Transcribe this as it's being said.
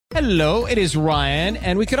Hello, it is Ryan,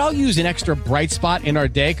 and we could all use an extra bright spot in our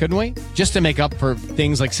day, couldn't we? Just to make up for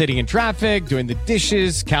things like sitting in traffic, doing the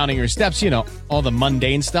dishes, counting your steps, all the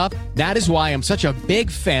mundane stuff. That is why I'm such a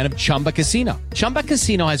big fan of Chumba Casino. Chumba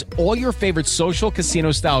Casino has all your favorite social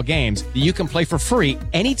casino-style games that you can play for free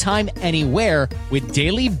anytime, anywhere with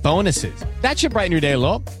daily bonuses. That should brighten your day a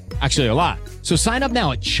little. Actually, a lot. So sign up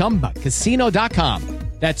now at ChumbaCasino.com.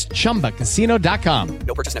 That's ChumbaCasino.com.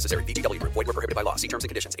 No purchase necessary. VGW Group. Void where prohibited by law. See terms and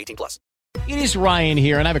conditions. 18+. It is Ryan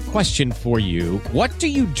here, and I have a question for you. What do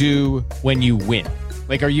you do when you win?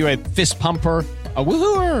 Like, are you a fist pumper, a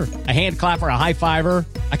woohooer, a hand clapper, a high fiver?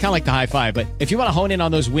 I kind of like the high five, but if you want to hone in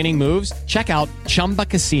on those winning moves, check out Chumba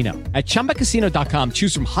Casino. At ChumbaCasino.com,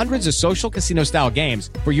 choose from hundreds of social casino-style games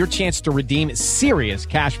for your chance to redeem serious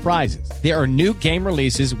cash prizes. There are new game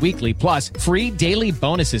releases weekly, plus free daily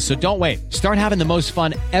bonuses, so don't wait. Start having the most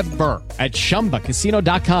fun ever at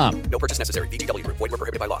ChumbaCasino.com. No purchase necessary. VGW Group. Void where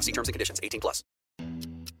prohibited by law. See terms and conditions. 18+.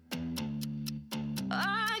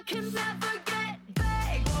 I can never get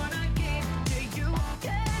back what I gave to you.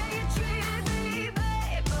 Yeah, you treated me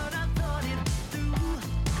bad, but I thought it through.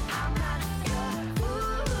 I'm not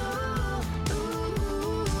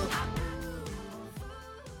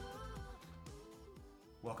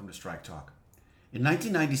Welcome to Strike Talk. In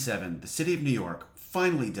 1997, the city of New York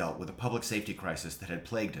finally dealt with a public safety crisis that had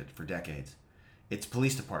plagued it for decades. Its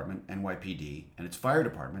police department, NYPD, and its fire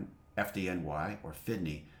department, FDNY or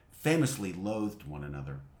FIDNY, famously loathed one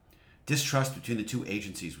another. Distrust between the two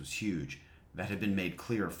agencies was huge. That had been made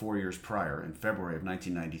clear 4 years prior, in February of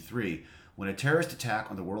 1993, when a terrorist attack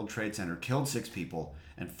on the World Trade Center killed 6 people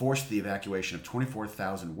and forced the evacuation of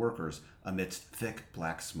 24,000 workers amidst thick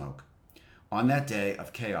black smoke. On that day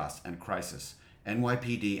of chaos and crisis,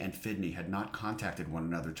 NYPD and FIDNY had not contacted one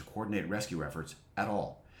another to coordinate rescue efforts at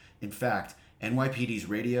all. In fact, NYPD's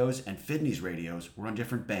radios and FIDNY's radios were on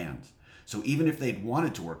different bands, so even if they'd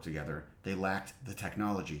wanted to work together, they lacked the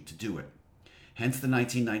technology to do it. Hence the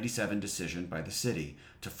 1997 decision by the city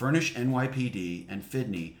to furnish NYPD and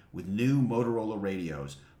FIDNY with new Motorola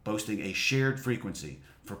radios boasting a shared frequency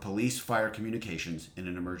for police-fire communications in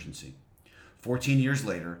an emergency. 14 years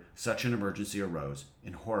later, such an emergency arose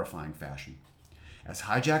in horrifying fashion. As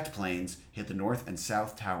hijacked planes hit the north and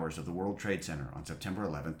south towers of the World Trade Center on September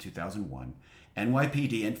 11, 2001,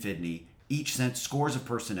 NYPD and FIDNY each sent scores of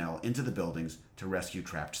personnel into the buildings to rescue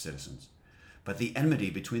trapped citizens. But the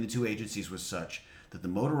enmity between the two agencies was such that the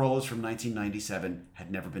Motorola's from 1997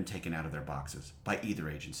 had never been taken out of their boxes by either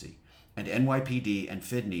agency, and NYPD and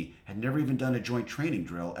FIDNY had never even done a joint training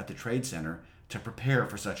drill at the Trade Center to prepare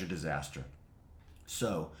for such a disaster.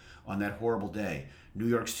 So, on that horrible day, New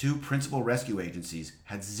York's two principal rescue agencies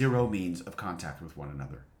had zero means of contact with one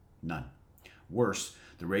another. None. Worse,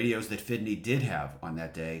 the radios that FIDNY did have on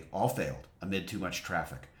that day all failed amid too much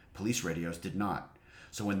traffic. Police radios did not.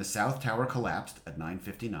 So when the South Tower collapsed at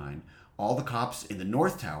 9:59, all the cops in the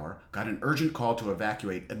North Tower got an urgent call to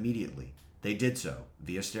evacuate immediately. They did so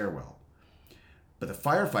via stairwell. But the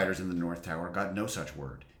firefighters in the North Tower got no such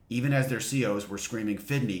word, even as their COs were screaming,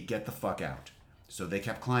 "FIDNY, get the fuck out." So they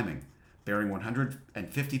kept climbing, bearing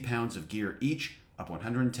 150 pounds of gear each up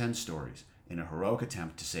 110 stories in a heroic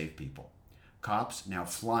attempt to save people. Cops, now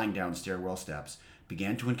flying down stairwell steps,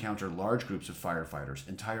 began to encounter large groups of firefighters,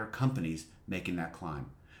 entire companies making that climb.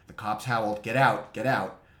 The cops howled, "Get out, get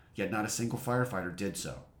out," yet not a single firefighter did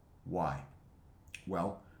so. Why?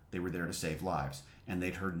 Well, they were there to save lives, and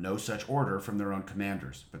they'd heard no such order from their own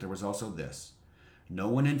commanders. But there was also this. No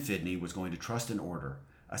one in FIDNY was going to trust an order,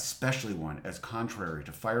 especially one as contrary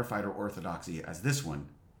to firefighter orthodoxy as this one,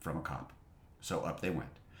 from a cop. So up they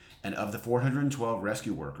went. And of the 412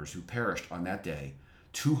 rescue workers who perished on that day,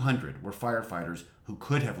 200 were firefighters who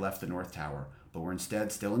could have left the North Tower, but were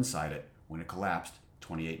instead still inside it when it collapsed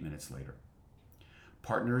 28 minutes later.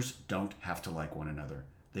 Partners don't have to like one another.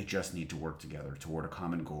 They just need to work together toward a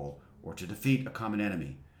common goal or to defeat a common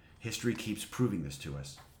enemy. History keeps proving this to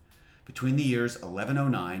us. Between the years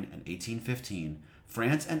 1109 and 1815,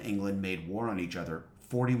 France and England made war on each other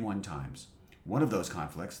 41 times. One of those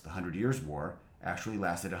conflicts, the 100 Years' War, actually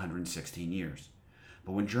lasted 116 years.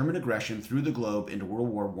 But when German aggression threw the globe into World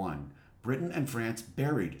War I, Britain and France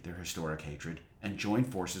buried their historic hatred and joined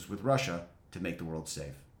forces with Russia to make the world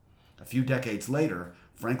safe. A few decades later,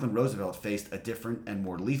 Franklin Roosevelt faced a different and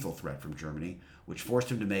more lethal threat from Germany, which forced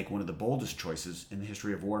him to make one of the boldest choices in the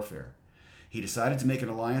history of warfare. He decided to make an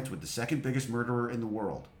alliance with the second biggest murderer in the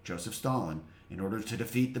world, Joseph Stalin, in order to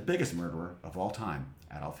defeat the biggest murderer of all time,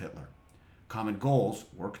 Adolf Hitler. Common goals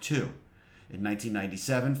work too. In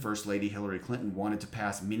 1997, First Lady Hillary Clinton wanted to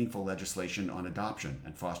pass meaningful legislation on adoption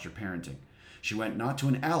and foster parenting. She went not to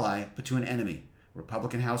an ally, but to an enemy,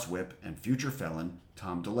 Republican House Whip and future felon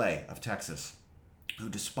Tom DeLay of Texas, who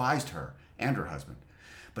despised her and her husband.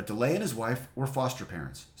 But DeLay and his wife were foster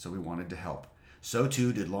parents, so he wanted to help. So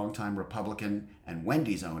too did longtime Republican and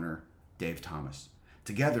Wendy's owner Dave Thomas.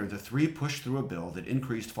 Together, the three pushed through a bill that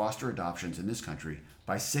increased foster adoptions in this country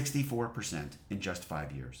by 64% in just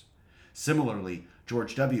 5 years. Similarly,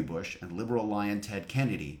 George W. Bush and liberal lion Ted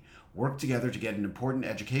Kennedy worked together to get an important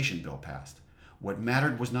education bill passed. What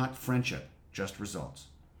mattered was not friendship, just results.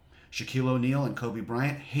 Shaquille O'Neal and Kobe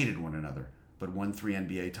Bryant hated one another, but won 3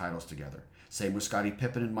 NBA titles together. Same with Scottie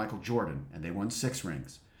Pippen and Michael Jordan, and they won 6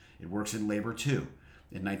 rings. It works in labor too.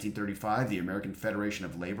 In 1935, the American Federation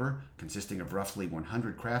of Labor, consisting of roughly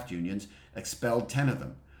 100 craft unions, expelled 10 of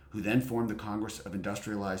them, who then formed the Congress of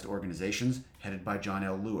Industrialized Organizations, headed by John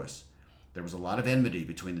L. Lewis. There was a lot of enmity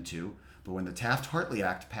between the two, but when the Taft-Hartley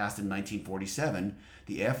Act passed in 1947,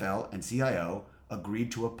 the AFL and CIO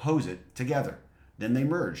agreed to oppose it together. Then they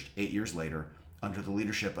merged 8 years later under the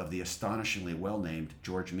leadership of the astonishingly well-named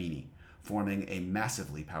George Meany, forming a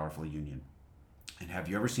massively powerful union. And have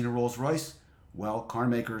you ever seen a Rolls-Royce? Well, car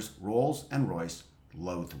makers Rolls and Royce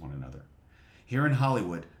loathed one another. Here in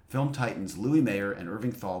Hollywood, film titans Louis Mayer and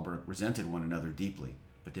Irving Thalberg resented one another deeply,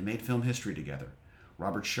 but they made film history together.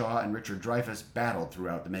 Robert Shaw and Richard Dreyfuss battled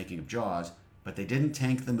throughout the making of Jaws, but they didn't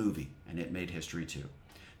tank the movie, and it made history too.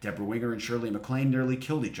 Deborah Winger and Shirley MacLaine nearly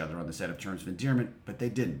killed each other on the set of Terms of Endearment, but they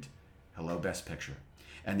didn't. Hello, Best Picture.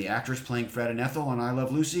 And the actors playing Fred and Ethel on I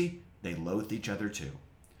Love Lucy, they loathed each other too.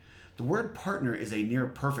 The word partner is a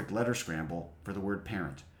near-perfect letter scramble for the word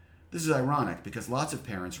parent. This is ironic because lots of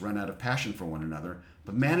parents run out of passion for one another,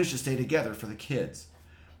 but manage to stay together for the kids.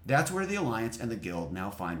 That's where the Alliance and the Guild now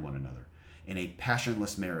find one another, in a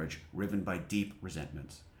passionless marriage riven by deep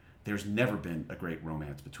resentments. There's never been a great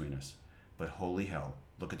romance between us. But holy hell,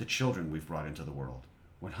 look at the children we've brought into the world.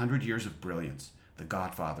 100 years of brilliance. The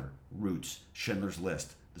Godfather, Roots, Schindler's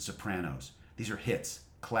List, The Sopranos. These are hits,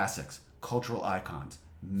 classics, cultural icons,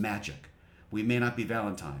 magic. We may not be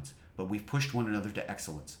Valentines, but we've pushed one another to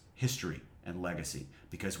excellence, history, and legacy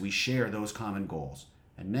because we share those common goals.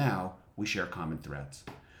 And now we share common threads.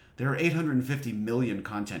 There are 850 million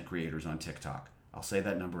content creators on TikTok. I'll say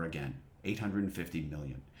that number again, 850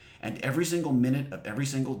 million. And every single minute of every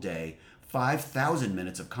single day, 5,000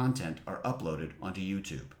 minutes of content are uploaded onto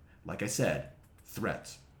YouTube. Like I said,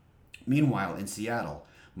 threads. Meanwhile, in Seattle,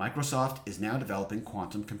 Microsoft is now developing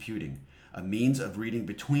quantum computing, a means of reading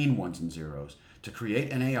between ones and zeros to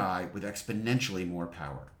create an AI with exponentially more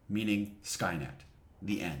power, meaning Skynet,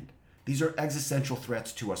 the end. These are existential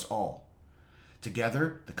threats to us all.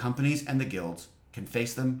 Together, the companies and the guilds can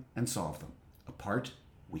face them and solve them. Apart,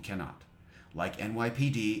 we cannot. Like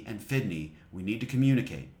NYPD and FIDNY, we need to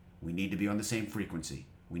communicate. We need to be on the same frequency.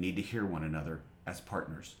 We need to hear one another as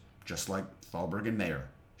partners, just like Thalberg and Mayer,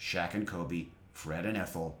 Shaq and Kobe, Fred and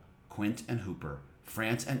Ethel, Quint and Hooper,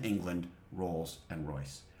 France and England, Rolls and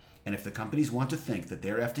Royce. And if the companies want to think that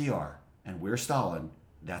they're FDR and we're Stalin,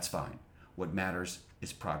 that's fine. What matters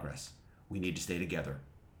is progress. We need to stay together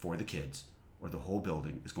for the kids, or the whole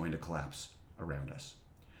building is going to collapse around us.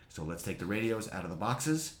 So let's take the radios out of the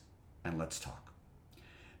boxes and let's talk.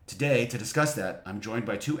 Today, to discuss that, I'm joined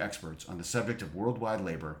by 2 experts on the subject of worldwide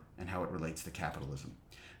labor and how it relates to capitalism.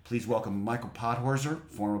 Please welcome Michael Podhorzer,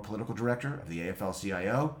 former political director of the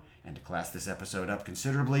AFL-CIO, and to class this episode up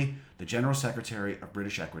considerably, the General Secretary of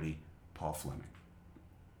British Equity, Paul Fleming.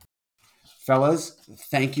 Fellas,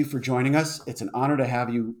 thank you for joining us. It's an honor to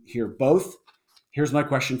have you here both. Here's my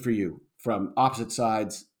question for you from opposite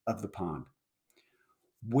sides of the pond.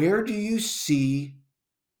 Where do you see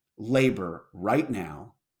labor right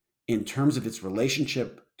now in terms of its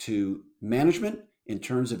relationship to management, in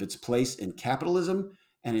terms of its place in capitalism,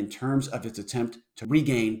 and in terms of its attempt to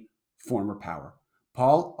regain former power?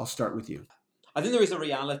 Paul, I'll start with you. I think there is a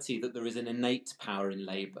reality that there is an innate power in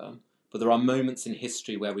labour, but there are moments in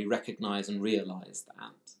history where we recognise and realise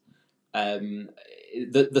that.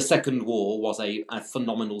 The Second War was a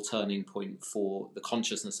phenomenal turning point for the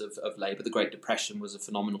consciousness of labour. The Great Depression was a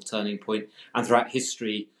phenomenal turning point, and throughout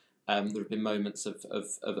history, there have been moments of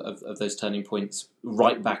those turning points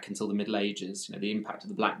right back until the Middle Ages. You know, the impact of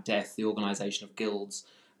the Black Death, the organisation of guilds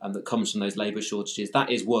that comes from those labour shortages. That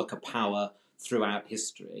is worker power throughout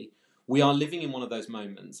history. We are living in one of those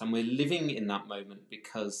moments, and we're living in that moment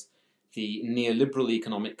because the neoliberal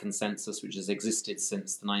economic consensus, which has existed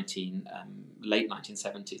since the late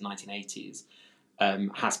 1970s, 1980s,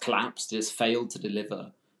 has collapsed. It has failed to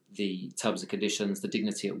deliver the terms and conditions, the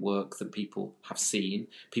dignity at work that people have seen.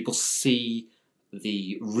 People see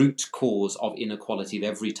the root cause of inequality of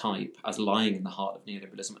every type as lying in the heart of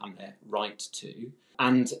neoliberalism, and they're right to.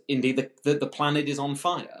 And indeed, the planet is on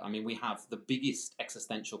fire. I mean, we have the biggest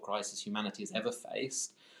existential crisis humanity has ever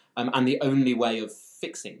faced. And the only way of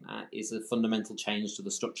fixing that is a fundamental change to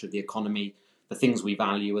the structure of the economy, the things we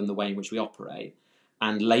value, and the way in which we operate.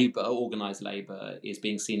 And labour, organised labour, is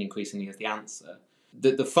being seen increasingly as the answer.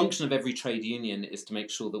 The function of every trade union is to make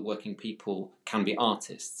sure that working people can be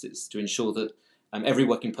artists. It's to ensure that every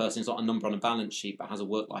working person is not a number on a balance sheet, but has a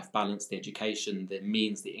work-life balance, the education, the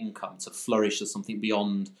means, the income to flourish as something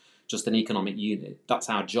beyond just an economic unit. That's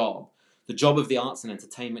our job. The job of the arts and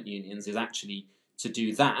entertainment unions is actually to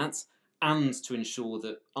do that and to ensure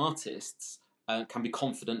that artists can be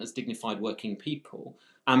confident as dignified working people.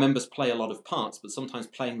 Our members play a lot of parts, but sometimes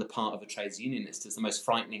playing the part of a trades unionist is the most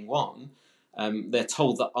frightening one. They're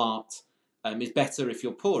told that art is better if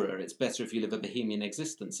you're poorer, it's better if you live a bohemian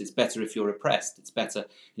existence, it's better if you're oppressed, it's better,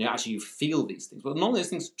 actually you feel these things. Well, none of those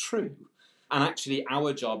things are true. And actually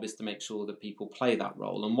our job is to make sure that people play that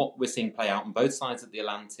role. And what we're seeing play out on both sides of the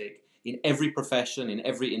Atlantic, in every profession, in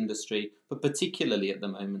every industry, but particularly at the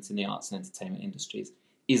moment in the arts and entertainment industries,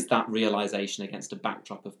 is that realisation against a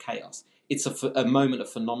backdrop of chaos. It's a moment of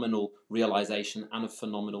phenomenal realisation and of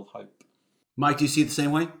phenomenal hope. Mike, do you see it the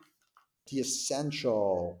same way? The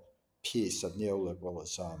essential piece of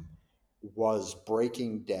neoliberalism was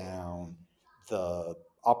breaking down the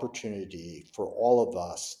opportunity for all of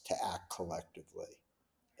us to act collectively.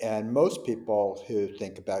 And most people who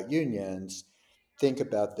think about unions think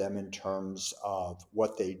about them in terms of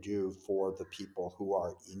what they do for the people who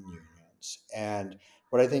are in unions. And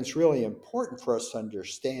what I think is really important for us to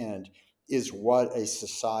understand is what a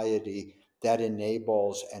society that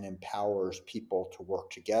enables and empowers people to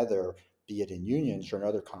work together, be it in unions or in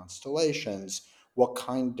other constellations, what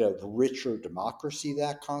kind of richer democracy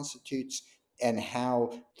that constitutes, and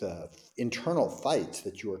how the internal fights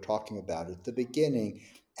that you were talking about at the beginning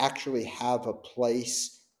actually have a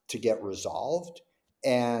place to get resolved,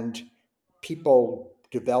 and people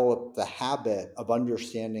develop the habit of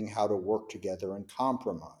understanding how to work together and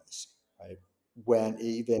compromise, right? When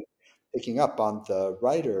even picking up on the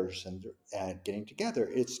writers and getting together,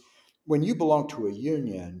 it's when you belong to a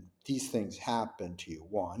union, these things happen to you.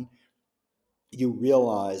 One, you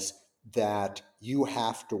realize that you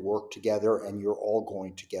have to work together and you're all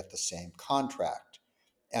going to get the same contract.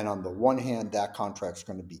 And on the one hand, that contract's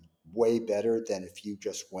going to be way better than if you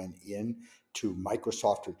just went in to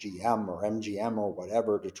Microsoft or GM or MGM or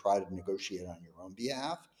whatever to try to negotiate on your own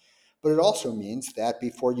behalf. But it also means that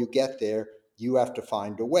before you get there, you have to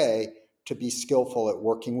find a way to be skillful at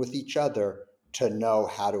working with each other to know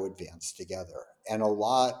how to advance together. And a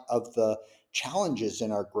lot of the challenges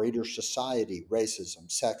in our greater society, racism,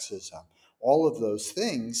 sexism, all of those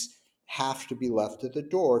things have to be left at the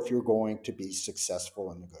door if you're going to be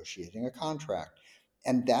successful in negotiating a contract.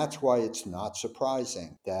 And that's why it's not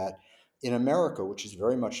surprising that in America, which is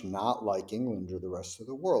very much not like England or the rest of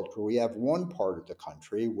the world, where we have one part of the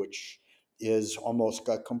country which is almost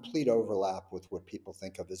got complete overlap with what people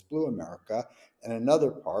think of as blue America, and another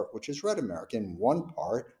part which is red America. In one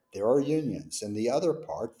part, there are unions. In the other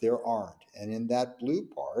part, there aren't. And in that blue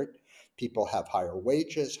part, people have higher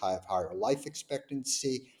wages, have higher life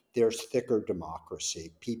expectancy, there's thicker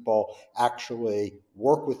democracy. People actually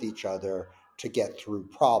work with each other to get through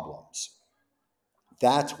problems.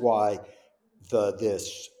 That's why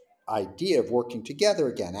this idea of working together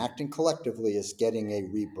again, acting collectively, is getting a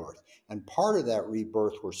rebirth. And part of that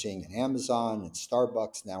rebirth we're seeing in Amazon and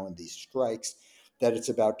Starbucks now in these strikes, that it's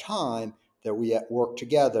about time that we work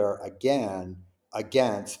together again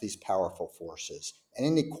against these powerful forces. And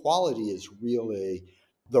inequality is really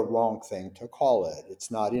the wrong thing to call it. It's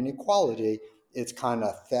not inequality, it's kind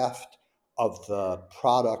of theft of the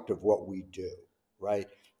product of what we do, right?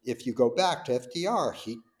 If you go back to FDR,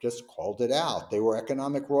 he just called it out. They were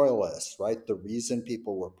economic royalists, right? The reason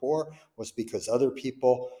people were poor was because other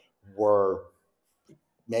people were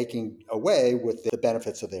making away with the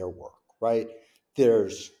benefits of their work, right?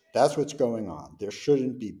 That's what's going on. There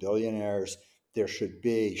shouldn't be billionaires. There should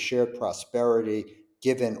be shared prosperity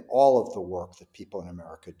given all of the work that people in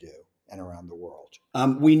America do and around the world.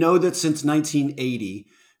 We know that since 1980,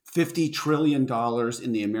 $50 trillion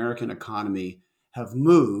in the American economy have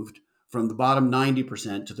moved from the bottom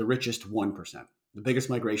 90% to the richest 1%, the biggest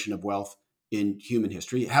migration of wealth in human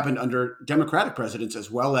history. It happened under Democratic presidents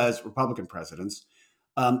as well as Republican presidents.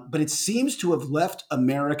 But it seems to have left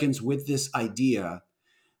Americans with this idea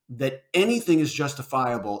that anything is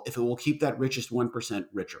justifiable if it will keep that richest 1%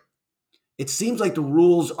 richer. It seems like the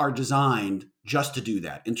rules are designed just to do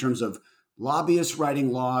that in terms of lobbyists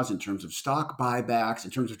writing laws, in terms of stock buybacks,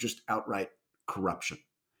 in terms of just outright corruption.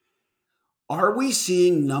 Are we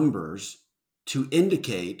seeing numbers to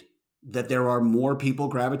indicate that there are more people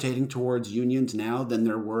gravitating towards unions now than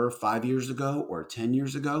there were 5 years ago or 10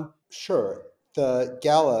 years ago? Sure. The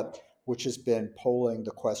Gallup, which has been polling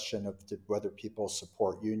the question of whether people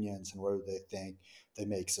support unions and whether they think they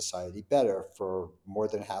make society better for more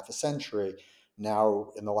than half a century,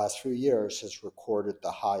 now in the last few years has recorded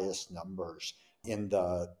the highest numbers in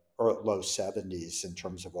the low 70s in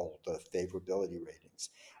terms of all the favorability ratings.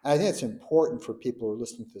 And I think it's important for people who are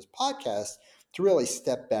listening to this podcast to really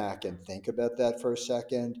step back and think about that for a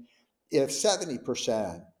second. If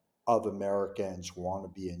 70% of Americans want to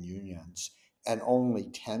be in unions and only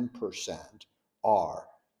 10% are,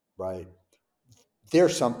 right?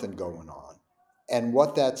 There's something going on. And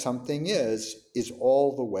what that something is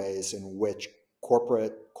all the ways in which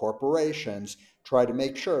corporations try to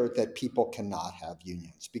make sure that people cannot have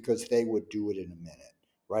unions because they would do it in a minute,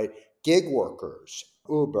 right? Gig workers,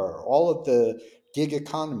 Uber, all of the gig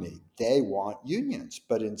economy, they want unions.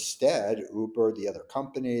 But instead, Uber, the other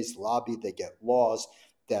companies lobby, they get laws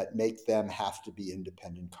that make them have to be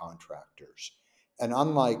independent contractors. And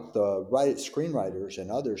unlike the screenwriters and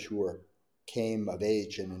others who came of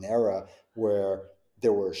age in an era where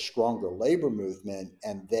there was stronger labor movement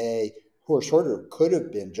and they who are sort of could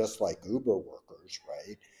have been just like Uber workers,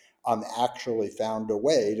 right, actually found a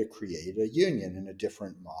way to create a union in a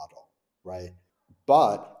different model, right?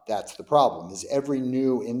 But that's the problem, is every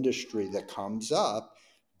new industry that comes up,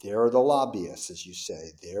 there are the lobbyists, as you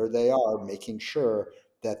say. There they are making sure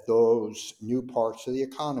that those new parts of the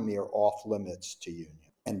economy are off limits to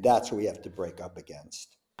union. And that's what we have to break up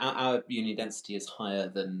against. Our union density is higher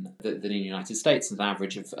than in the United States. An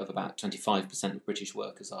average of about 25% of British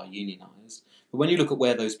workers are unionised. But when you look at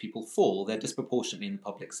where those people fall, they're disproportionately in the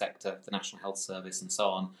public sector, the National Health Service and so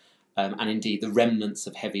on, and indeed the remnants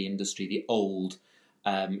of heavy industry, the old,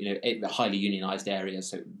 highly unionised areas.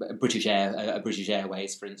 So British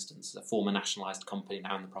Airways, for instance, a former nationalised company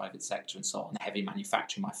now in the private sector and so on. Heavy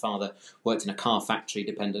manufacturing. My father worked in a car factory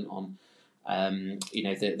dependent on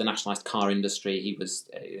the nationalised car industry. He was.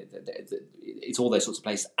 It's all those sorts of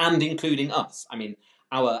places, and including us. I mean,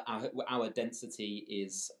 our density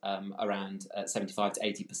is around 75 to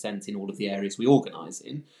 80% in all of the areas we organise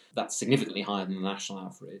in. That's significantly higher than the national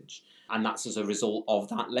average, and that's as a result of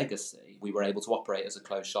that legacy. We were able to operate as a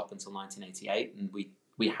closed shop until 1988, and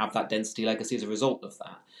we have that density legacy as a result of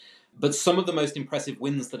that. But some of the most impressive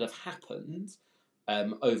wins that have happened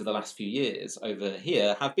over the last few years over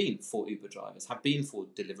here have been for Uber drivers, have been for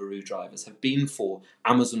Deliveroo drivers, have been for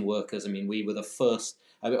Amazon workers. I mean, we were the first,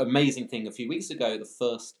 amazing thing a few weeks ago, the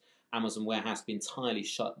first Amazon warehouse to be entirely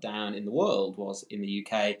shut down in the world was in the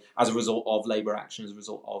UK as a result of labour action, as a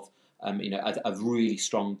result of a really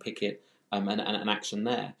strong picket and action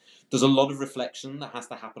there. There's a lot of reflection that has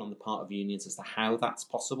to happen on the part of unions as to how that's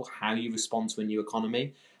possible, how you respond to a new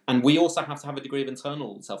economy. And we also have to have a degree of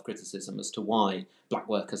internal self-criticism as to why black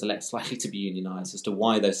workers are less likely to be unionised, as to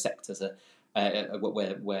why those sectors are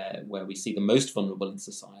where we see the most vulnerable in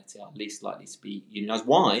society are least likely to be unionised.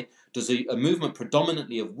 Why does a movement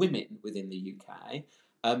predominantly of women within the UK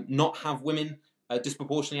not have women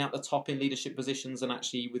disproportionately at the top in leadership positions and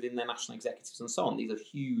actually within their national executives and so on? These are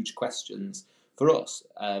huge questions for us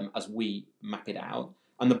as we map it out.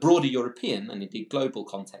 And the broader European and indeed global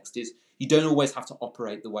context is you don't always have to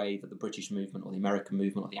operate the way that the British movement or the American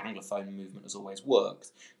movement or the Anglophone movement has always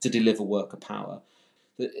worked to deliver worker power.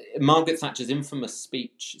 Margaret Thatcher's infamous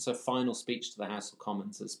speech, it's her final speech to the House of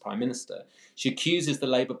Commons as Prime Minister, she accuses the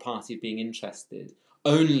Labour Party of being interested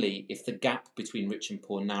only if the gap between rich and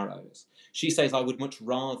poor narrows. She says, I would much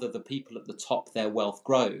rather the people at the top, their wealth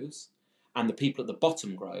grows, and the people at the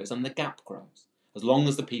bottom grows, and the gap grows. As long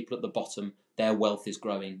as the people at the bottom, their wealth is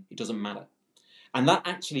growing, it doesn't matter. And that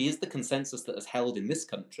actually is the consensus that has held in this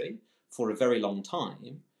country for a very long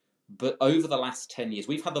time. But over the last 10 years,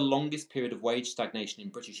 we've had the longest period of wage stagnation in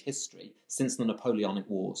British history since the Napoleonic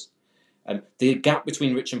Wars. The gap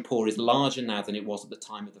between rich and poor is larger now than it was at the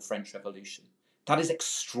time of the French Revolution. That is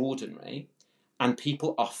extraordinary. And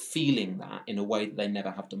people are feeling that in a way that they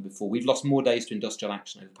never have done before. We've lost more days to industrial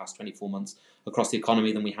action over the past 24 months across the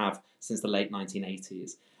economy than we have since the late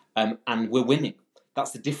 1980s. And we're winning.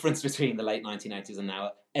 That's the difference between the late 1980s and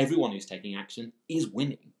now. Everyone who's taking action is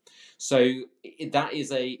winning. So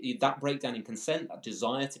that breakdown in consent, that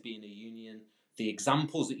desire to be in a union, the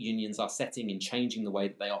examples that unions are setting in changing the way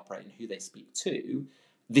that they operate and who they speak to,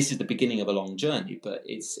 this is the beginning of a long journey, but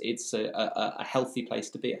it's a healthy place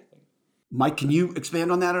to be, I think. Mike, can you expand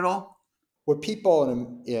on that at all? What people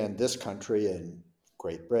in this country and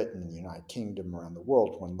Great Britain, the United Kingdom, around the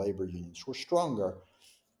world, when labor unions were stronger,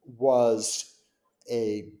 was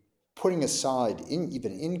a putting aside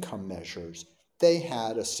even income measures, they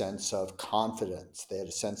had a sense of confidence. They had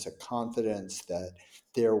a sense of confidence that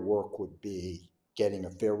their work would be getting a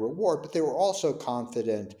fair reward, but they were also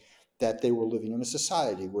confident that they were living in a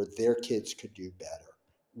society where their kids could do better,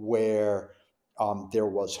 where there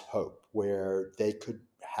was hope, where they could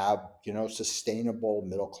have, sustainable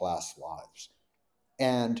middle class lives.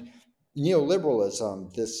 And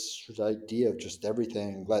neoliberalism, this idea of just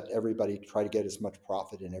everything, let everybody try to get as much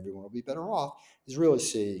profit and everyone will be better off, is really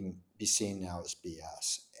be seen now as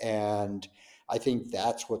BS. And I think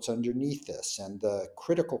that's what's underneath this. And the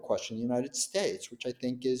critical question in the United States, which I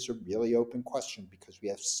think is a really open question because we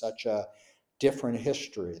have such a different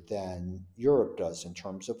history than Europe does in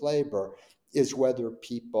terms of labor, is whether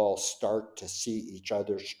people start to see each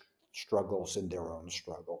other's struggles in their own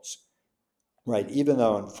struggles. Right, even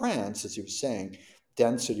though in France, as you were saying,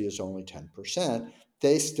 density is only 10%,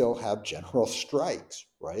 they still have general strikes,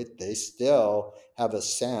 right? They still have a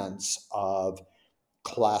sense of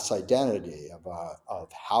class identity,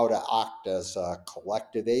 of how to act as a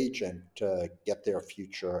collective agent to get their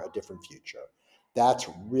future, a different future. That's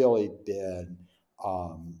really been,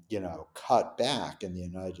 cut back in the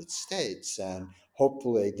United States. And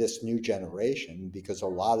hopefully this new generation, because a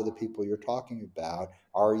lot of the people you're talking about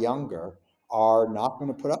are younger, are not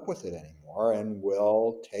going to put up with it anymore and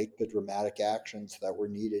will take the dramatic actions that were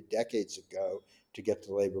needed decades ago to get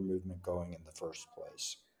the labor movement going in the first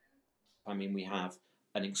place. I mean, we have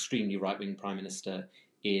an extremely right-wing prime minister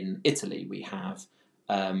in Italy. We have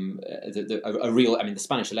a real. I mean, the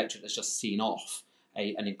Spanish electorate has just seen off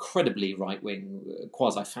an incredibly right-wing,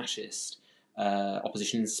 quasi-fascist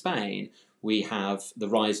opposition in Spain. We have the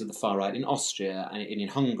rise of the far right in Austria and in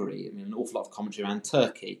Hungary. I mean, an awful lot of commentary around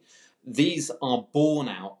Turkey. These are born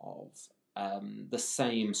out of the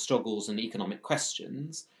same struggles and economic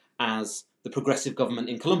questions as the progressive government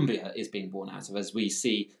in Colombia is being born out of, as we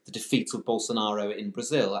see the defeat of Bolsonaro in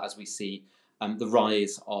Brazil, as we see the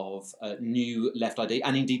rise of new left idea,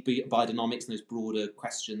 and indeed Bidenomics and those broader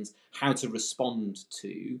questions, how to respond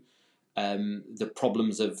to the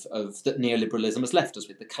problems of that neoliberalism has left us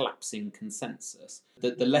with, the collapsing consensus.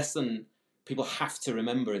 The lesson people have to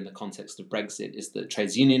remember in the context of Brexit is that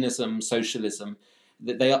trades unionism, socialism,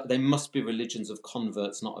 that they must be religions of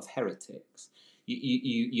converts, not of heretics.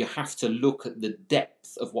 You have to look at the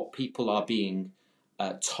depth of what people are being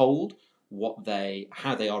told,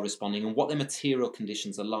 how they are responding, and what their material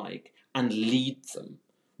conditions are like, and lead them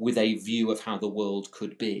with a view of how the world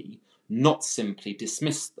could be, not simply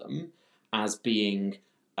dismiss them as being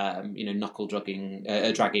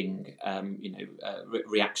dragging,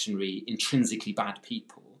 reactionary, intrinsically bad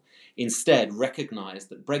people. Instead, recognise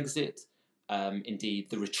that Brexit, indeed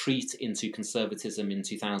the retreat into conservatism in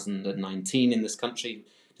 2019 in this country,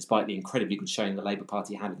 despite the incredibly good showing the Labour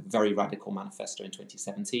Party had, a very radical manifesto in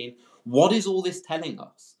 2017. What is all this telling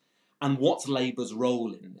us? And what's Labour's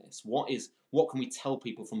role in this? What can we tell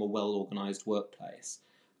people from a well-organised workplace?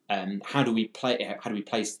 How do we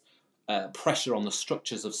place pressure on the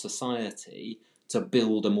structures of society to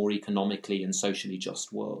build a more economically and socially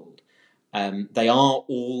just world? They are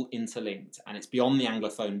all interlinked, and it's beyond the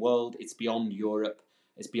Anglophone world, it's beyond Europe,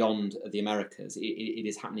 it's beyond the Americas. It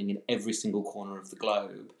is happening in every single corner of the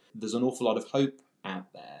globe. There's an awful lot of hope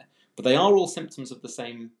out there, but they are all symptoms of the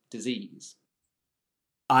same disease.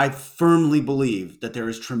 I firmly believe that there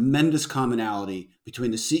is tremendous commonality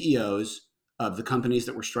between the CEOs of the companies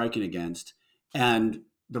that we're striking against and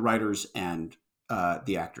the writers and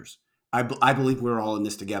the actors. I believe we're all in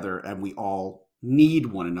this together and we all need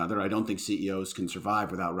one another. I don't think CEOs can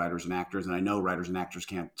survive without writers and actors, and I know writers and actors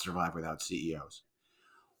can't survive without CEOs.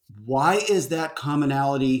 Why is that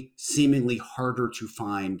commonality seemingly harder to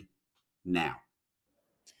find now?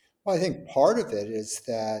 Well, I think part of it is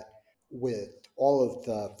that with all of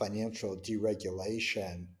the financial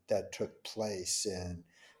deregulation that took place in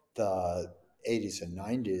the 80s and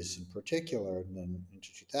 90s in particular, and then into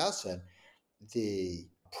 2000, the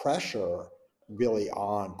pressure really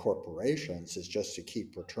on corporations is just to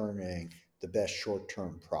keep returning the best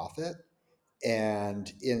short-term profit.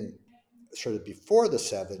 And in sort of before the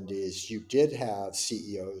 70s, you did have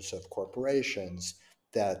CEOs of corporations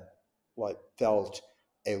that felt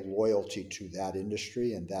a loyalty to that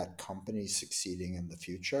industry and that company succeeding in the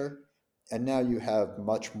future. And now you have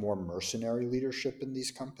much more mercenary leadership in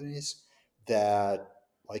these companies that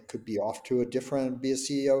could be off to be a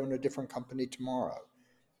CEO in a different company tomorrow.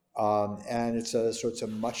 And it's a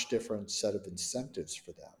much different set of incentives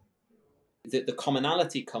for them. The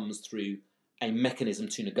commonality comes through a mechanism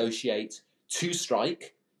to negotiate, to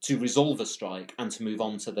strike, to resolve a strike, and to move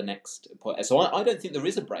on to the next point. So I don't think there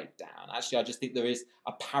is a breakdown. Actually, I just think there is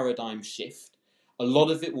a paradigm shift. A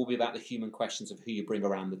lot of it will be about the human questions of who you bring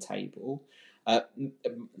around the table.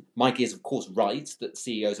 Mike is, of course, right that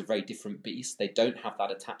CEOs are a very different beast. They don't have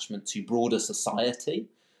that attachment to broader society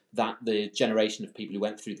that the generation of people who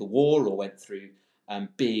went through the war or went through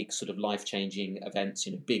big sort of life-changing events,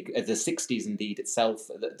 big the 60s indeed itself,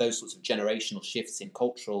 those sorts of generational shifts in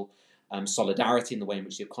cultural solidarity in the way in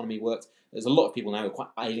which the economy worked. There's a lot of people now who are quite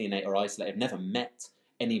alienated or isolated, have never met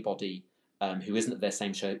anybody who isn't at their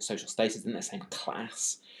same social status, isn't their same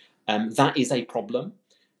class. That is a problem.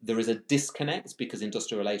 There is a disconnect because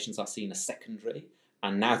industrial relations are seen as secondary,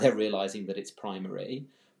 and now they're realising that it's primary.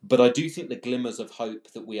 But I do think the glimmers of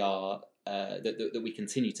hope that we are that we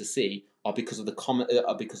continue to see are because of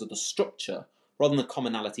the structure rather than the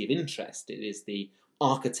commonality of interest. It is the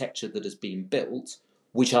architecture that has been built,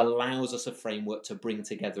 which allows us a framework to bring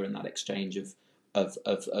together in that exchange of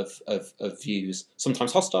views,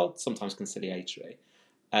 sometimes hostile, sometimes conciliatory.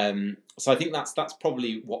 So I think that's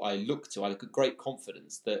probably what I look to. I look at great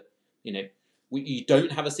confidence that you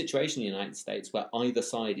don't have a situation in the United States where either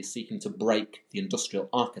side is seeking to break the industrial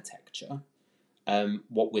architecture.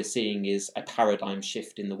 What we're seeing is a paradigm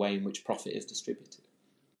shift in the way in which profit is distributed.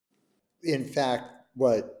 In fact,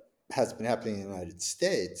 what has been happening in the United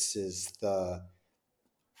States is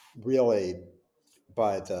really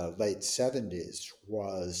by the late 70s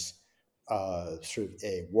was sort of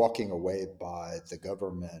a walking away by the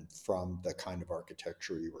government from the kind of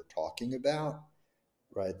architecture you were talking about,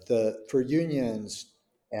 right? For unions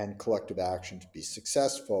and collective action to be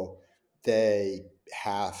successful, they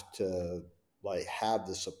have to have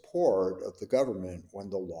the support of the government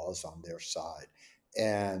when the law is on their side.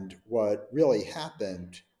 And what really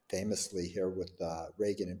happened famously here with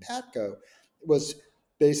Reagan and Patco was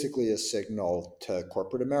basically a signal to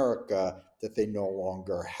corporate America that they no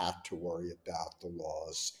longer had to worry about the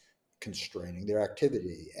laws constraining their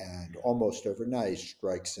activity. And almost overnight,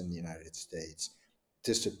 strikes in the United States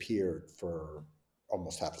disappeared for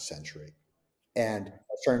almost half a century and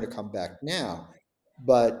are starting to come back now.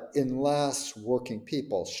 But unless working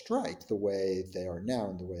people strike the way they are now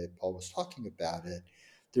and the way Paul was talking about it,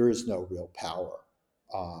 there is no real power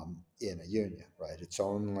in a union, right? It's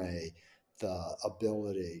only the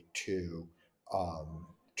ability to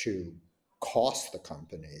cost the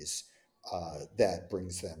companies that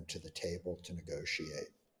brings them to the table to negotiate.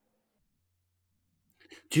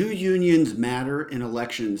 Do unions matter in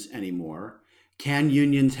elections anymore? Can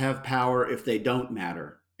unions have power if they don't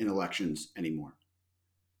matter in elections anymore?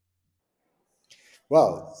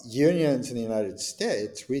 Well, unions in the United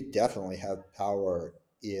States, we definitely have power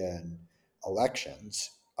in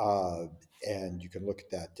elections, and you can look at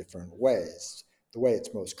that different ways. The way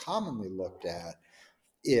it's most commonly looked at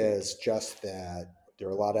is just that there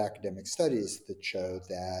are a lot of academic studies that show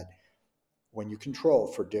that when you control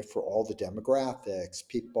for all the demographics,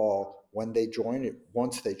 people when they join it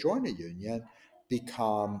once they join a union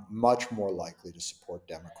become much more likely to support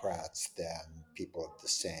Democrats than people of the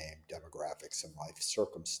same demographics and life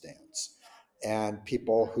circumstance. And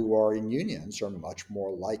people who are in unions are much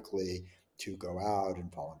more likely to go out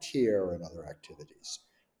and volunteer and other activities.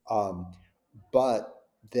 But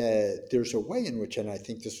there's a way in which, and I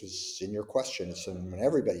think this was in your question, so when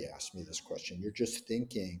everybody asks me this question, you're just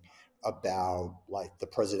thinking about like the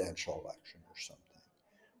presidential election or something.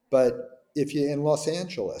 But if you're in Los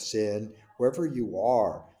Angeles, in wherever you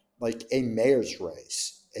are, like a mayor's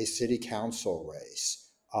race, a city council race,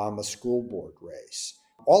 a school board race,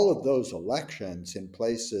 all of those elections in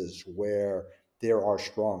places where there are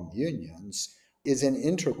strong unions is an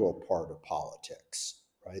integral part of politics,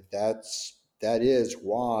 right? That is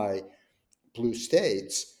why blue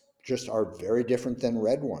states just are very different than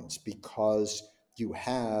red ones because you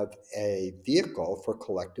have a vehicle for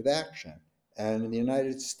collective action. And in the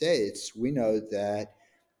United States, we know that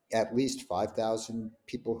at least 5,000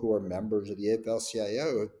 people who are members of the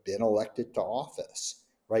AFL-CIO have been elected to office,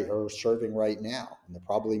 right, or are serving right now. And there are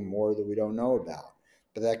probably more that we don't know about.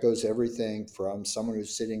 But that goes everything from someone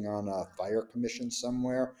who's sitting on a fire commission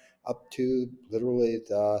somewhere up to literally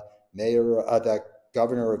the the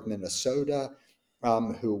governor of Minnesota,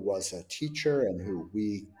 who was a teacher and who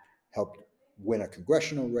we helped win a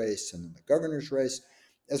congressional race and then the governor's race,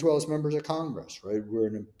 as well as members of Congress, right? We're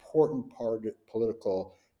an important part of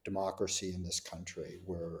political democracy in this country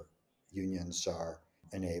where unions are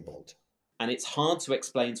enabled. And it's hard to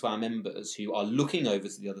explain to our members who are looking over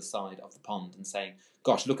to the other side of the pond and saying,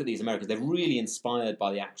 gosh, look at these Americans. They're really inspired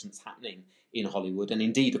by the action that's happening in Hollywood and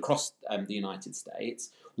indeed across the United States.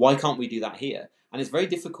 Why can't we do that here? And it's very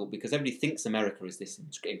difficult because everybody thinks America is this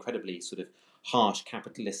incredibly sort of harsh,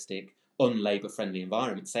 capitalistic, un-labour-friendly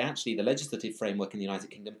environment. So actually the legislative framework in the United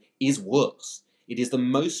Kingdom is worse. It is the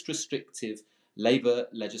most restrictive labour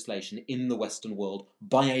legislation in the Western world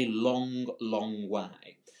by a long, long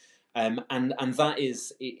way. And that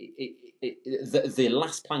is the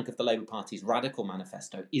last plank of the Labour Party's radical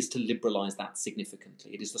manifesto is to liberalise that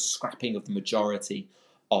significantly. It is the scrapping of the majority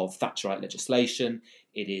of Thatcherite legislation.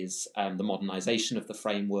 It is the modernisation of the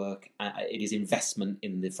framework. It is investment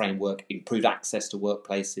in the framework, improved access to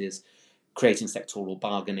workplaces, creating sectoral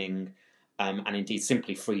bargaining, and indeed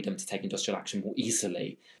simply freedom to take industrial action more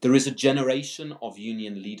easily. There is a generation of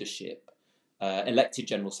union leadership, elected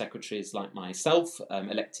general secretaries like myself,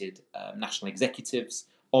 elected national executives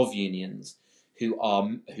of unions, who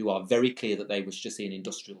are very clear that they wish to see an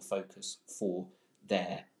industrial focus for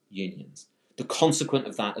their unions. The consequent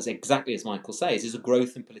of that, as exactly as Michael says, is a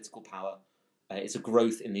growth in political power. It's a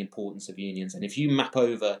growth in the importance of unions. And if you map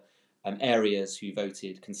over areas who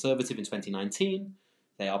voted Conservative in 2019,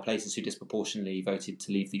 they are places who disproportionately voted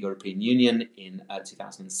to leave the European Union in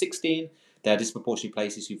 2016. They are disproportionately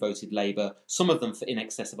places who voted Labour, some of them for in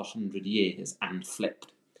excess of 100 years, and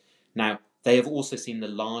flipped. Now, they have also seen the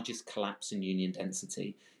largest collapse in union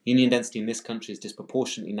density. Union density in this country is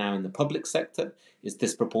disproportionately now in the public sector, is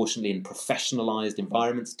disproportionately in professionalised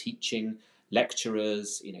environments, teaching,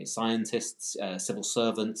 lecturers, scientists, civil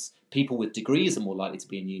servants. People with degrees are more likely to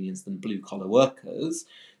be in unions than blue-collar workers.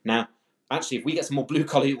 Now, actually, if we get some more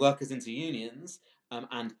blue-collar workers into unions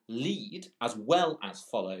and lead as well as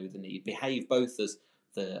follow the need, behave both as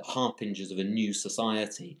the harbingers of a new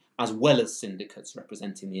society, as well as syndicates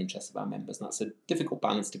representing the interests of our members. And that's a difficult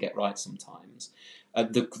balance to get right sometimes.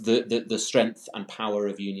 The strength and power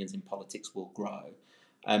of unions in politics will grow.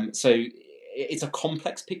 So it's a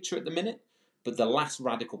complex picture at the minute, but the last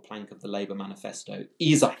radical plank of the Labour manifesto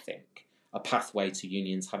is, I think, a pathway to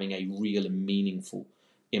unions having a real and meaningful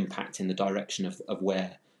impact in the direction of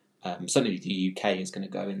where certainly the UK is going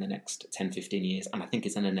to go in the next 10, 15 years. And I think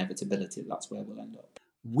it's an inevitability that's where we'll end up.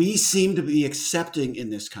 We seem to be accepting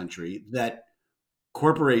in this country that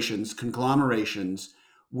corporations, conglomerations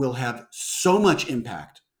will have so much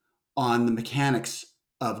impact on the mechanics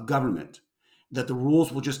of government that the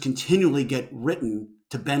rules will just continually get written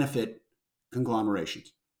to benefit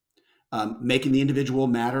conglomerations, making the individual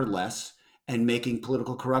matter less and making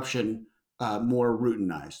political corruption more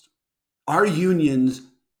routinized. Are unions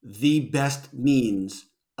the best means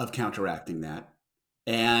of counteracting that?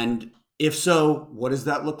 And if so, what does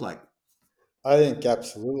that look like? I think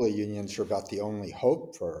absolutely unions are about the only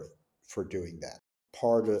hope for doing that.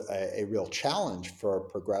 Part of a real challenge for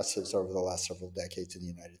progressives over the last several decades in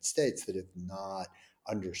the United States that have not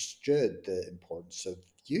understood the importance of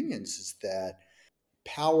unions is that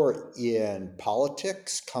power in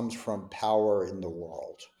politics comes from power in the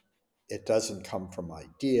world. It doesn't come from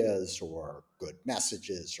ideas or good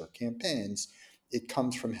messages or campaigns. It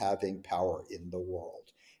comes from having power in the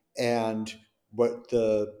world. And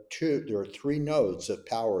there are three nodes of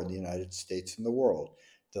power in the United States and the world.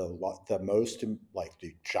 The most, like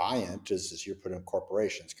the giant, is as you put in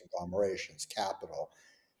corporations, conglomerations, capital.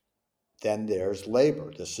 Then there's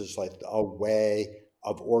labor. This is like a way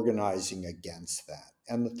of organizing against that.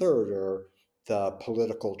 And the third are the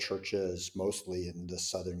political churches, mostly in the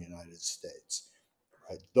southern United States.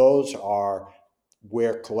 Right? Those are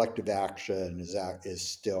where collective action is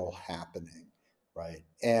still happening, right?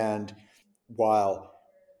 And while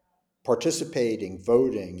participating,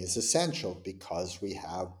 voting is essential because we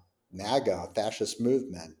have MAGA, fascist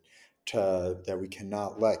movement, that we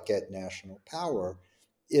cannot let get national power.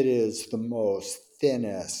 It is the most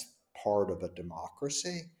thinnest part of a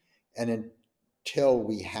democracy. And until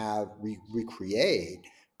we recreate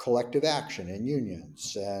collective action in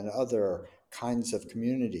unions and other kinds of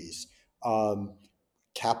communities,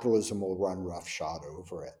 capitalism will run roughshod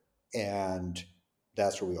over it. And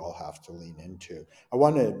that's what we all have to lean into. I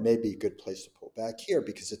want to maybe a good place to pull back here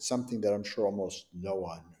because it's something that I'm sure almost no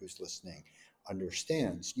one who's listening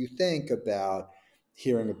understands. You think about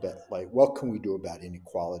hearing about like what can we do about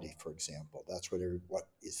inequality, for example. That's what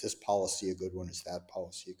is this policy a good one? Is that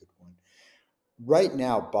policy a good one? Right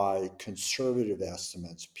now, by conservative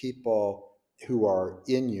estimates, people who are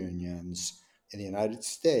in unions in the United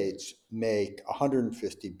States make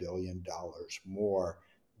 $150 billion more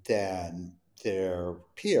than their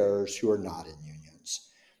peers who are not in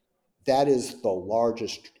unions. That is the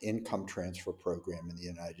largest income transfer program in the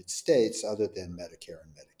United States, other than Medicare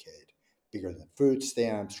and Medicaid, bigger than food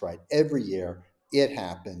stamps, right? Every year it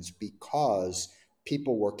happens because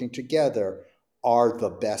people working together are the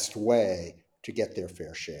best way to get their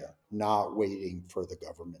fair share, not waiting for the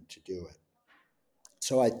government to do it.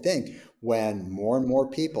 So I think when more and more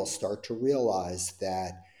people start to realize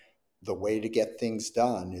that the way to get things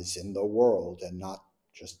done is in the world and not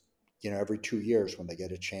just, every 2 years when they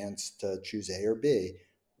get a chance to choose A or B,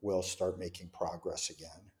 we'll start making progress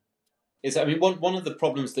again. I mean, one of the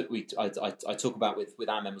problems that I talk about with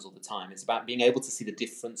our members all the time is about being able to see the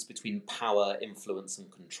difference between power, influence,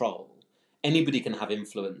 and control. Anybody can have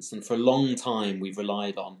influence, and for a long time we've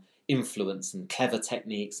relied on influence and clever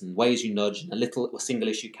techniques and ways you nudge and a single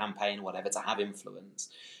issue campaign or whatever to have influence.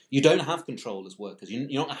 You don't have control as workers. You're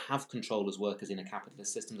not going to have control as workers in a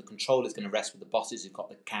capitalist system. The control is going to rest with the bosses who've got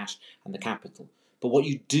the cash and the capital. But what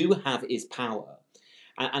you do have is power.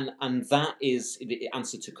 And that is the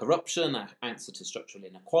answer to corruption, answer to structural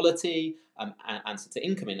inequality, answer to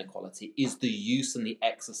income inequality, is the use and the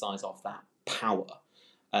exercise of that power.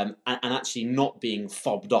 And actually not being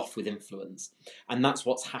fobbed off with influence. And that's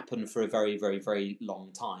what's happened for a very, very, very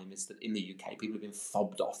long time, is that in the UK, people have been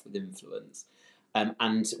fobbed off with influence.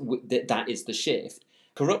 That is the shift.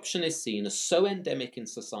 Corruption is seen as so endemic in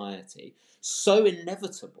society, so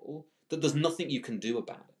inevitable, that there's nothing you can do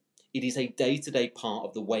about it. It is a day-to-day part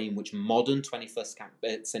of the way in which modern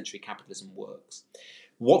 21st century capitalism works.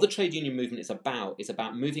 What the trade union movement is about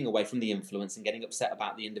moving away from the influence and getting upset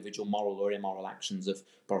about the individual moral or immoral actions of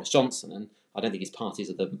Boris Johnson, and I don't think his parties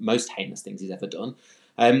are the most heinous things he's ever done.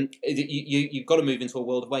 You've got to move into a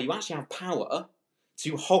world where you actually have power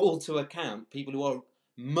to hold to account people who are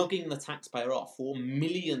mugging the taxpayer off for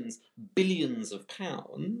millions, billions of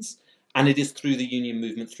pounds, and it is through the union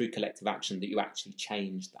movement, through collective action, that you actually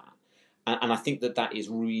change that. And I think that is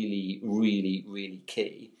really, really, really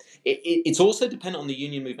key. It's also dependent on the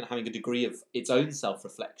union movement having a degree of its own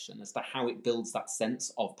self-reflection as to how it builds that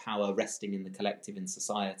sense of power resting in the collective in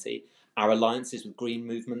society. Our alliances with green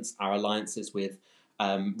movements, our alliances with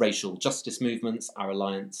racial justice movements, our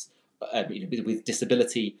alliance with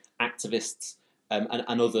disability activists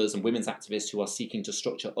and others, and women's activists who are seeking to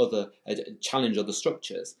challenge other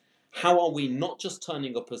structures. How are we not just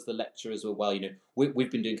turning up as the lecturers who are, we've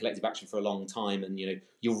been doing collective action for a long time and,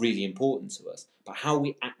 you're really important to us, but how are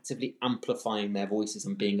we actively amplifying their voices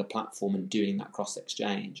and being a platform and doing that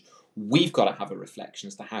cross-exchange? We've got to have a reflection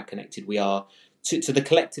as to how connected we are to the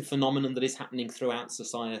collective phenomenon that is happening throughout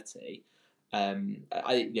society.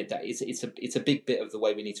 It's a big bit of the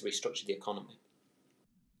way we need to restructure the economy.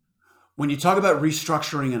 When you talk about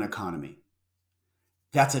restructuring an economy,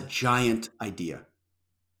 that's a giant idea.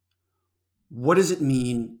 What does it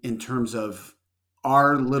mean in terms of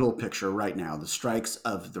our little picture right now, the strikes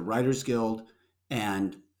of the Writers Guild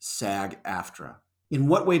and SAG-AFTRA? In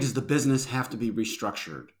what way does the business have to be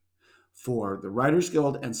restructured for the Writers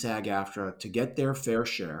Guild and SAG-AFTRA to get their fair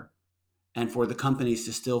share and for the companies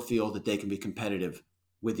to still feel that they can be competitive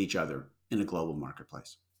with each other in a global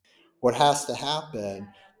marketplace? What has to happen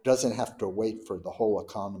doesn't have to wait for the whole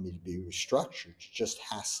economy to be restructured. It just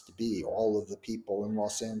has to be all of the people in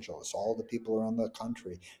Los Angeles, all the people around the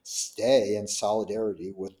country stay in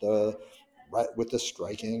solidarity with the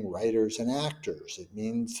striking writers and actors. It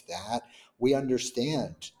means that we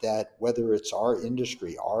understand that whether it's our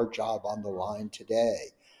industry, our job on the line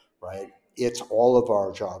today, right? It's all of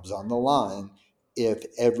our jobs on the line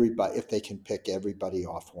if they can pick everybody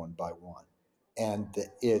off one by one. And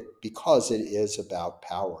because it is about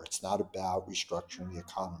power, it's not about restructuring the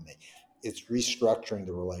economy. It's restructuring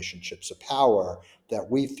the relationships of power that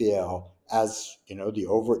we feel as, the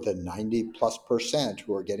 90+%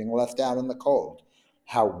 who are getting left out in the cold,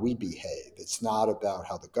 how we behave. It's not about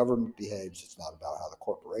how the government behaves. It's not about how the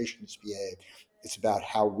corporations behave. It's about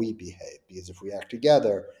how we behave, because if we act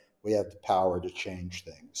together, we have the power to change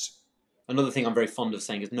things. Another thing I'm very fond of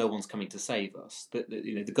saying is no one's coming to save us.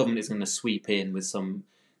 The government is going to sweep in with some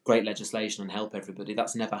great legislation and help everybody.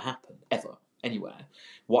 That's never happened, ever, anywhere.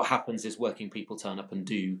 What happens is working people turn up and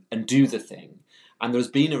do the thing. And there's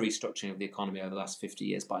been a restructuring of the economy over the last 50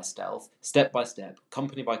 years by stealth, step by step,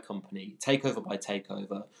 company by company, takeover by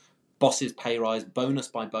takeover, bosses pay rise, bonus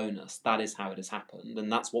by bonus. That is how it has happened. And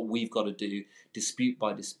that's what we've got to do, dispute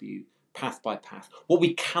by dispute, path by path. What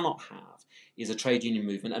we cannot have is a trade union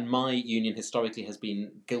movement, and my union historically has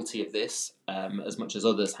been guilty of this as much as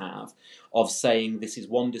others have, of saying this is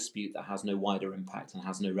one dispute that has no wider impact and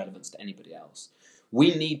has no relevance to anybody else.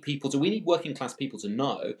 We need working class people to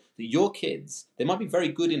know that your kids, they might be very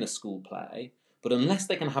good in a school play, but unless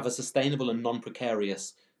they can have a sustainable and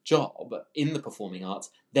non-precarious job in the performing arts,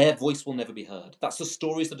 their voice will never be heard. That's the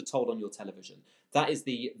stories that are told on your television. That is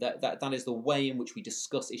that is the way in which we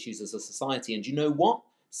discuss issues as a society. And you know what?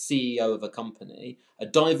 CEO of a company, a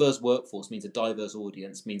diverse workforce means a diverse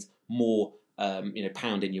audience, means more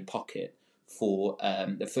pound in your pocket for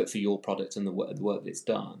your product and the work that it's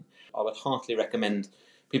done. I would heartily recommend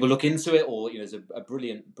people look into it, or there's a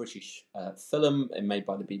brilliant British film made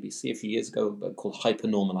by the BBC a few years ago called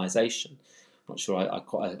Hypernormalization. I'm not sure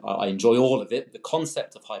I enjoy all of it. The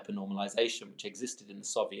concept of hypernormalization, which existed in the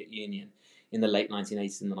Soviet Union in the late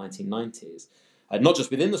 1980s and the 1990s, not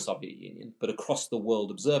just within the Soviet Union, but across the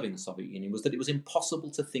world observing the Soviet Union, was that it was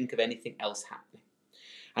impossible to think of anything else happening.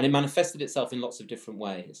 And it manifested itself in lots of different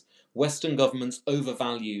ways. Western governments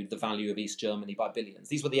overvalued the value of East Germany by billions.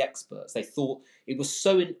 These were the experts. They thought it was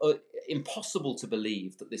so impossible to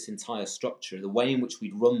believe that this entire structure, the way in which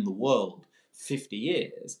we'd run the world 50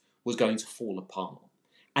 years, was going to fall apart.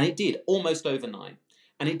 And it did, almost overnight.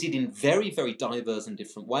 And it did in very, very diverse and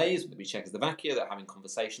different ways, whether it be Czechoslovakia, they're having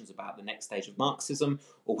conversations about the next stage of Marxism,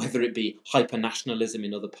 or whether it be hyper-nationalism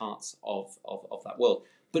in other parts of that world.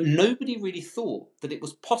 But nobody really thought that it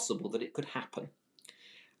was possible that it could happen.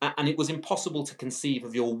 And it was impossible to conceive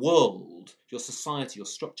of your world, your society, your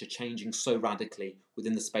structure changing so radically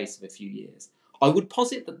within the space of a few years. I would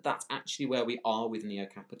posit that that's actually where we are with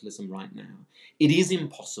neo-capitalism right now. It is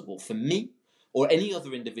impossible for me or any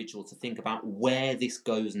other individual to think about where this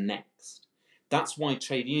goes next. That's why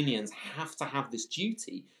trade unions have to have this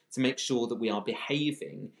duty to make sure that we are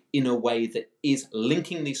behaving in a way that is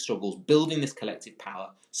linking these struggles, building this collective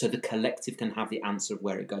power, so the collective can have the answer of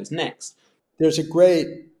where it goes next. There's a great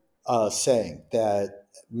saying that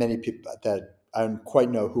many people, that I don't quite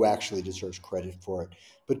know who actually deserves credit for it,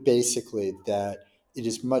 but basically that it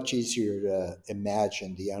is much easier to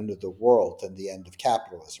imagine the end of the world than the end of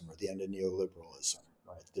capitalism or the end of neoliberalism.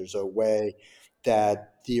 Right? There's a way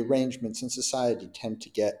that the arrangements in society tend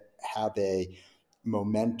to have a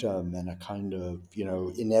momentum and a kind of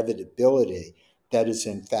inevitability that is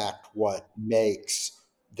in fact what makes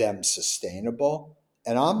them sustainable.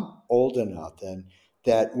 And I'm old enough, and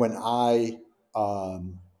that when I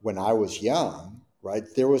was young, right,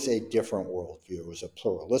 there was a different worldview. It was a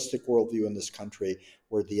pluralistic worldview in this country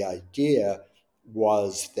where the idea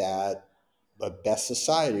was that the best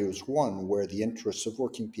society was one where the interests of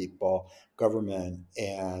working people, government,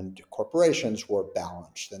 and corporations were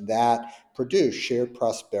balanced. And that produced shared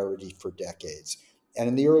prosperity for decades. And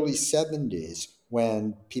in the early 70s,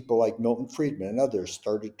 when people like Milton Friedman and others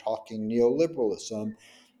started talking neoliberalism,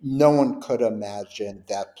 no one could imagine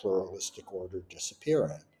that pluralistic order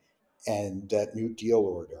disappearing and that New Deal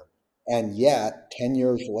order. And yet, 10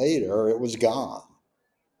 years later, it was gone,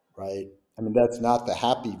 right? I mean, that's not the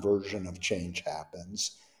happy version of change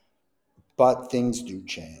happens, but things do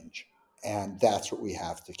change. And that's what we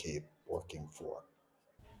have to keep working for.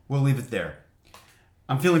 We'll leave it there.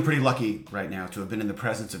 I'm feeling pretty lucky right now to have been in the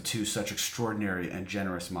presence of two such extraordinary and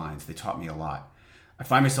generous minds. They taught me a lot. I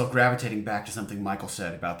find myself gravitating back to something Michael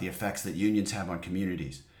said about the effects that unions have on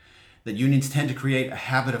communities. That unions tend to create a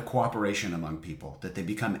habit of cooperation among people, that they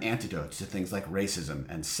become antidotes to things like racism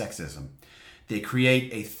and sexism. They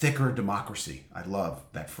create a thicker democracy. I love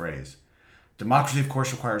that phrase. Democracy, of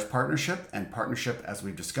course, requires partnership, and partnership, as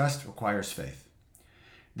we've discussed, requires faith.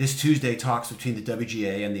 This Tuesday, talks between the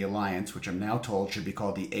WGA and the Alliance, which I'm now told should be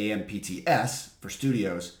called the AMPTS for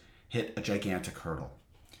studios, hit a gigantic hurdle.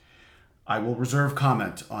 I will reserve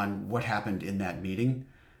comment on what happened in that meeting,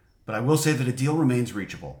 but I will say that a deal remains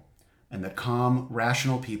reachable, and that calm,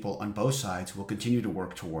 rational people on both sides will continue to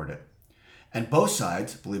work toward it. And both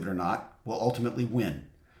sides, believe it or not, will ultimately win,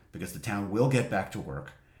 because the town will get back to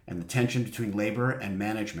work, and the tension between labor and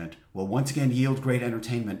management will once again yield great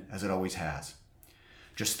entertainment, as it always has.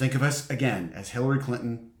 Just think of us, again, as Hillary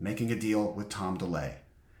Clinton making a deal with Tom DeLay.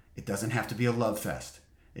 It doesn't have to be a love fest.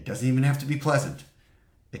 It doesn't even have to be pleasant.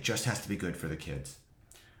 It just has to be good for the kids.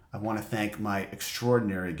 I want to thank my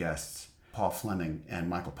extraordinary guests, Paul Fleming and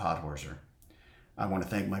Michael Podhorzer. I want to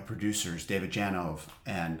thank my producers, David Janov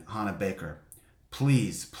and Hannah Baker.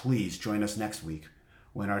 Please, please join us next week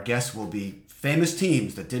when our guests will be famous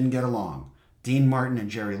teams that didn't get along. Dean Martin and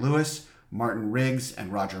Jerry Lewis, Martin Riggs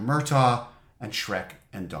and Roger Murtaugh, and Shrek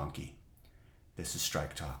and Donkey. This is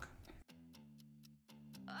Strike Talk.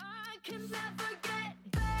 I can never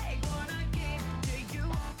get back what I gave to you.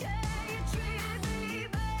 Yeah, you treated me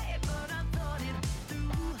bad, but I thought it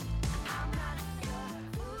through. I'm not your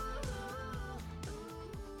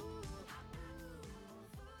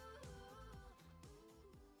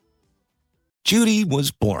Judy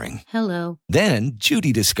was boring. Hello. Then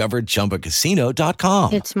Judy discovered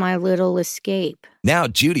ChumbaCasino.com. It's my little escape. Now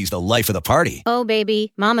Judy's the life of the party. Oh,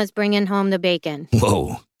 baby, mama's bringing home the bacon.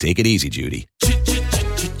 Whoa, take it easy, Judy.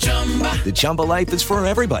 The Chumba life is for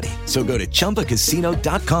everybody. So go to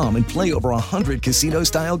ChumbaCasino.com and play over 100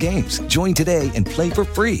 casino-style games. Join today and play for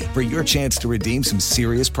free for your chance to redeem some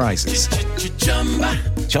serious prizes.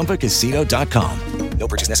 ChumbaCasino.com. No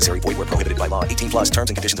purchase necessary. Void where prohibited by law. 18 plus terms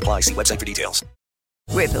and conditions apply. See website for details.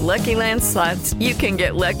 With the Lucky Land Slots, you can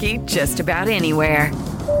get lucky just about anywhere.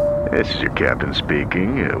 This is your captain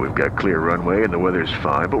speaking. We've got clear runway and the weather's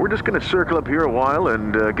fine, but we're just going to circle up here a while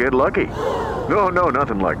and get lucky. No,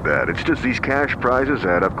 nothing like that. It's just these cash prizes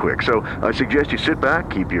add up quick. So I suggest you sit back,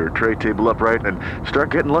 keep your tray table upright, and start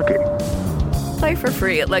getting lucky. Play for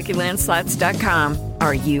free at LuckyLandSlots.com.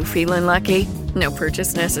 Are you feeling lucky? No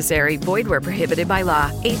purchase necessary. Void where prohibited by law.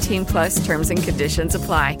 18 plus terms and conditions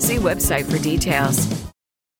apply. See website for details.